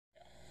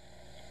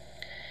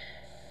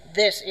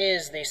This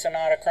is the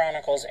Sonata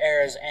Chronicles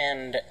Era's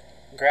End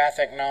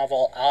graphic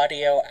novel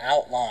audio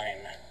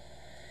outline,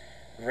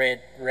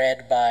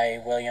 read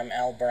by William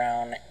L.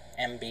 Brown,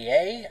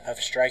 MBA, of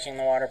Striking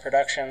the Water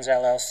Productions,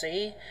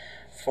 LLC,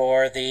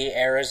 for the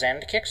Era's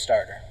End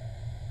Kickstarter.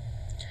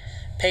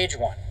 Page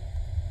 1.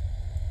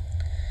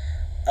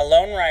 A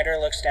lone rider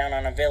looks down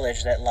on a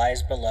village that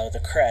lies below the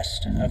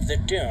crest of the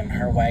dune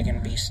her wagon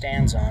beast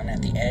stands on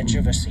at the edge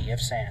of a sea of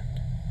sand.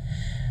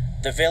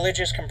 The village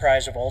is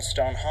comprised of old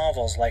stone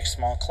hovels like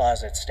small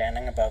closets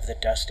standing above the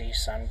dusty,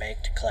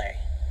 sun-baked clay.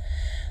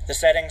 The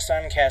setting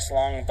sun casts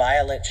long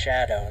violet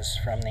shadows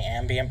from the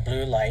ambient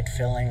blue light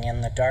filling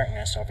in the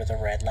darkness over the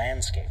red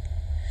landscape.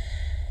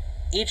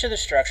 Each of the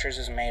structures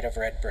is made of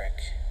red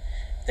brick.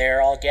 They are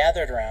all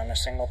gathered around a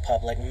single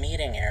public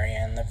meeting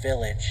area in the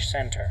village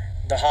center.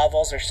 The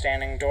hovels are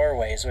standing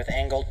doorways with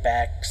angled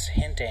backs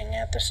hinting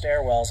at the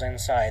stairwells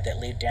inside that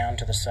lead down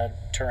to the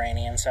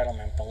subterranean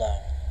settlement below.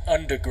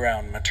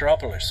 Underground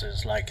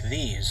metropolises like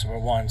these were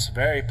once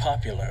very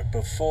popular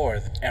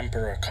before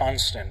Emperor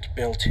Constant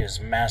built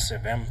his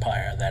massive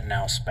empire that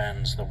now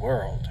spans the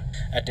world,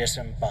 a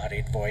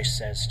disembodied voice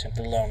says to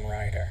the lone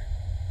rider.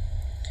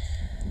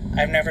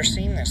 I've never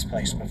seen this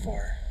place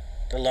before,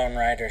 the lone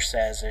rider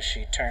says as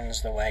she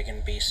turns the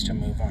wagon beast to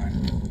move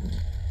on.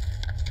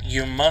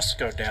 You must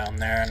go down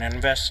there and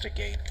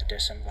investigate, the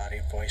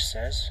disembodied voice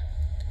says.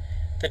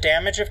 The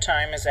damage of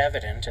time is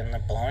evident in the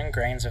blowing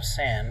grains of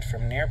sand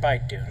from nearby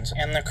dunes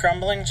and the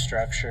crumbling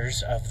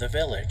structures of the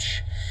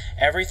village.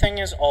 Everything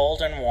is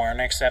old and worn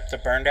except the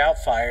burned-out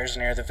fires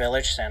near the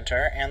village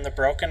center and the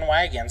broken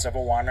wagons of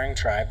a wandering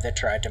tribe that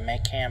tried to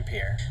make camp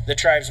here. The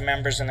tribe's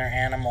members and their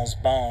animals'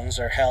 bones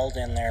are held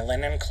in their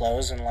linen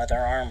clothes and leather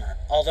armor.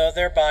 Although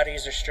their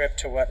bodies are stripped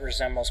to what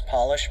resembles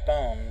polished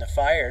bone, the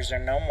fires are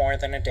no more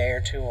than a day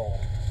or two old.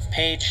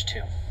 Page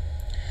 2.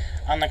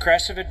 On the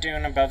crest of a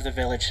dune above the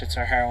village sits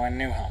our heroine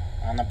Nuha,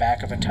 on the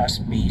back of a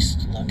tusked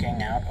beast,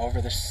 looking out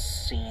over the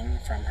scene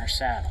from her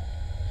saddle.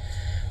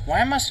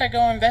 Why must I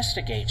go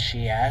investigate,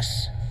 she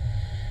asks.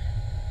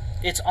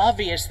 It's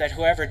obvious that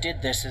whoever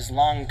did this is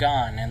long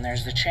gone, and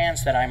there's the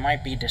chance that I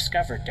might be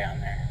discovered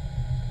down there.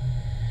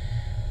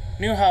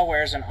 Nuha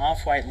wears an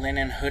off-white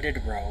linen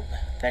hooded robe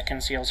that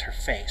conceals her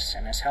face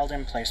and is held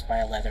in place by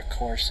a leather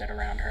corset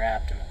around her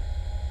abdomen.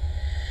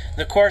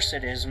 The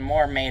corset is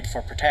more made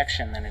for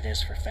protection than it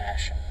is for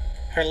fashion.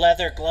 Her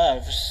leather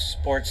gloves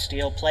sport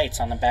steel plates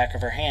on the back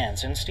of her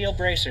hands, and steel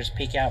bracers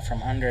peek out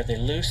from under the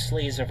loose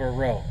sleeves of her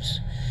robes,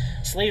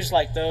 sleeves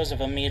like those of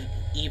a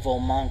medieval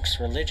monk's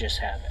religious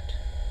habit.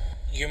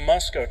 You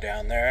must go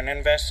down there and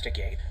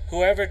investigate.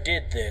 Whoever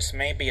did this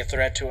may be a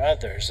threat to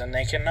others, and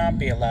they cannot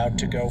be allowed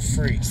to go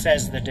free,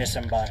 says the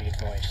disembodied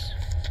voice.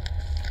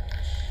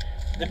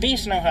 The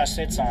beast Nuha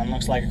sits on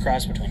looks like a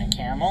cross between a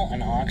camel,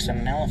 an ox, and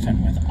an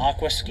elephant with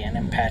aqua skin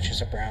and patches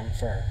of brown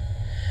fur.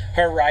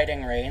 Her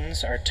riding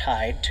reins are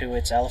tied to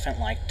its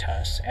elephant-like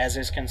tusks, as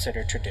is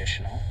considered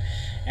traditional,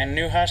 and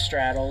Nuha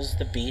straddles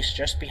the beast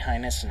just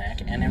behind its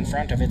neck and in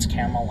front of its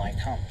camel-like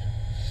hump.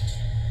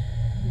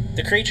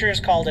 The creature is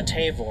called a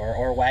tavor,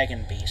 or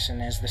wagon beast,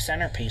 and is the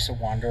centerpiece of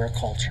wanderer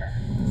culture.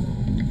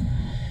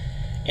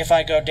 If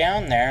I go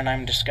down there and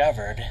I'm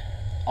discovered,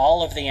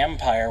 all of the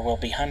empire will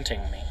be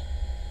hunting me.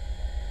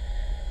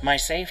 My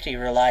safety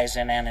relies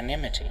in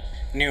anonymity,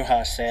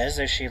 Nuha says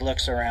as she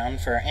looks around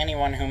for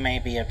anyone who may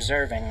be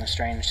observing the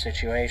strange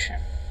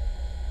situation.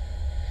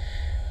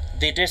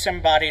 The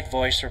disembodied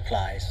voice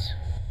replies,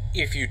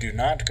 If you do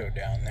not go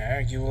down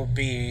there, you will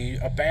be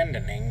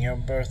abandoning your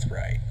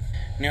birthright.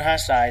 Nuha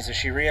sighs as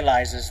she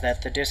realizes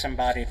that the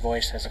disembodied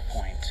voice has a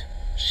point.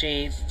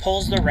 She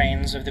pulls the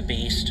reins of the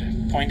beast,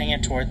 pointing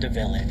it toward the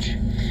village,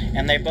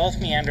 and they both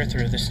meander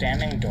through the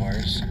standing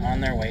doors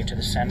on their way to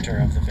the center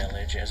of the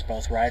village as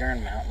both rider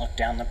and mount look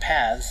down the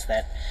paths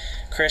that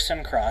criss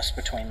and cross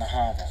between the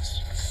hovels.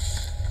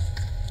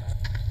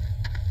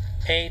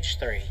 Page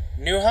 3.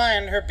 Nuha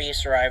and her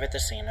beast arrive at the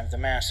scene of the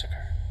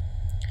massacre.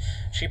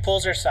 She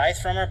pulls her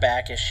scythe from her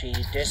back as she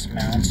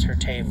dismounts her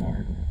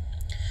tavor.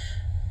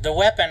 The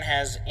weapon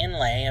has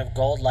inlay of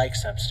gold-like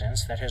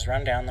substance that has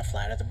run down the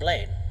flat of the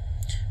blade,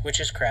 which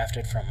is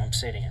crafted from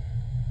obsidian.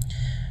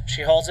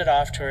 She holds it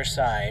off to her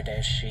side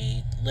as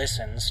she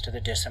listens to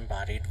the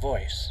disembodied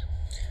voice.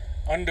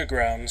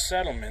 Underground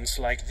settlements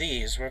like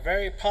these were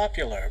very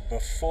popular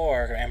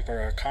before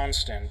Emperor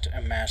Constant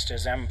amassed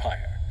his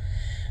empire.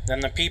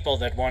 Then the people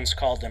that once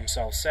called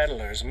themselves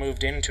settlers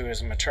moved into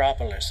his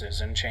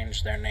metropolises and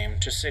changed their name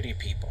to city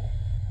people.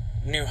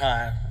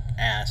 Nuha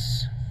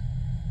asks,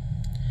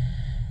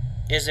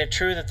 Is it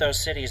true that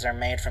those cities are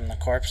made from the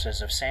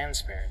corpses of sand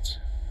spirits?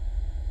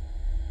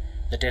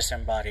 The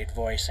disembodied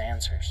voice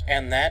answers,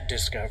 and that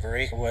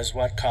discovery was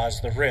what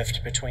caused the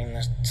rift between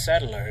the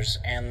settlers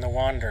and the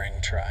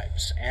wandering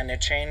tribes, and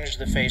it changed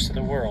the face of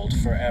the world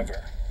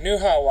forever.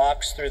 Nuha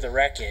walks through the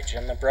wreckage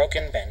and the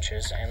broken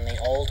benches and the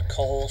old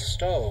coal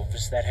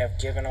stoves that have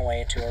given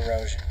way to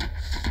erosion.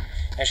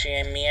 As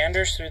she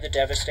meanders through the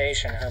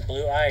devastation, her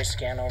blue eyes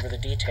scan over the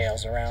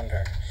details around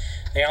her.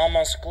 They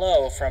almost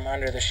glow from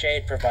under the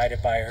shade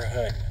provided by her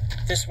hood.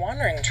 This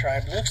wandering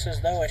tribe looks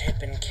as though it had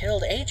been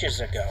killed ages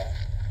ago.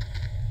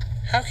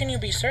 How can you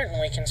be certain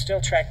we can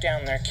still track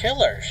down their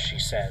killers, she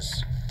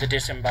says. The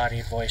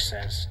disembodied voice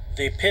says,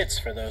 the pits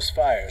for those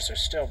fires are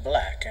still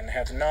black and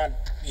have not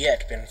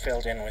yet been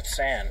filled in with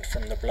sand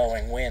from the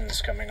blowing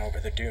winds coming over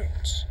the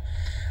dunes.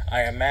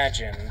 I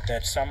imagine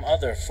that some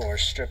other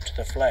force stripped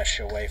the flesh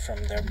away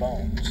from their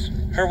bones.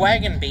 Her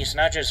wagon beast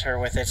nudges her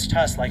with its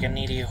tusk like a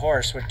needy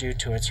horse would do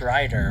to its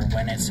rider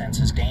when it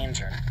senses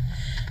danger.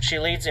 She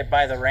leads it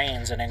by the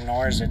reins and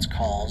ignores its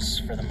calls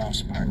for the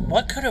most part.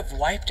 What could have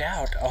wiped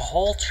out a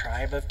whole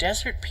tribe of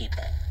desert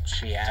people?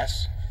 She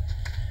asks.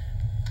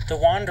 The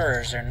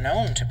Wanderers are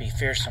known to be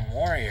fearsome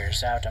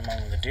warriors out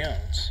among the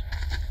dunes.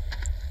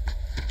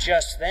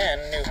 Just then,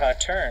 Nuha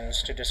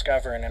turns to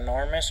discover an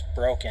enormous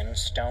broken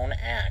stone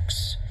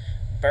axe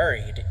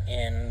buried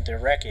in the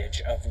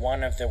wreckage of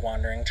one of the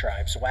wandering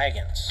tribe's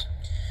wagons.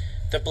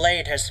 The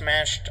blade has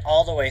smashed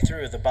all the way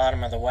through the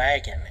bottom of the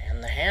wagon,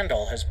 and the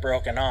handle has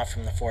broken off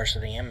from the force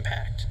of the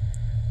impact.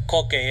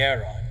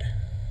 Kokeerod,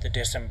 the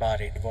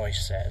disembodied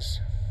voice says.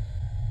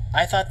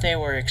 I thought they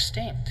were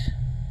extinct,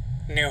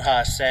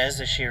 Nuha says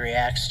as she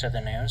reacts to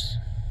the news.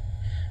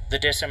 The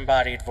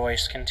disembodied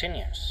voice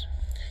continues.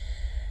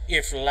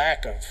 If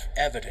lack of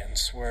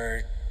evidence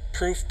were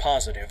proof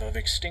positive of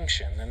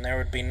extinction, then there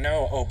would be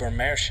no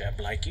Obermeerscheb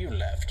like you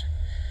left.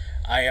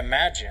 I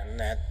imagine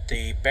that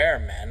the bear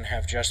men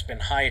have just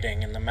been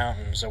hiding in the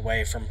mountains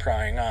away from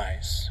prying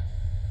eyes.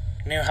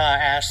 Nuha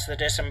asks the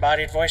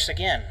disembodied voice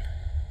again.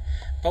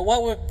 But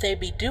what would they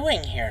be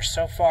doing here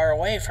so far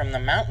away from the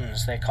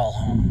mountains they call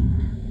home?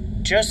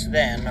 Just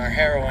then, our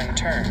heroine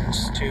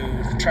turns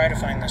to try to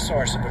find the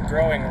source of a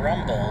growing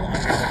rumble under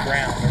the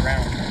ground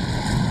around her.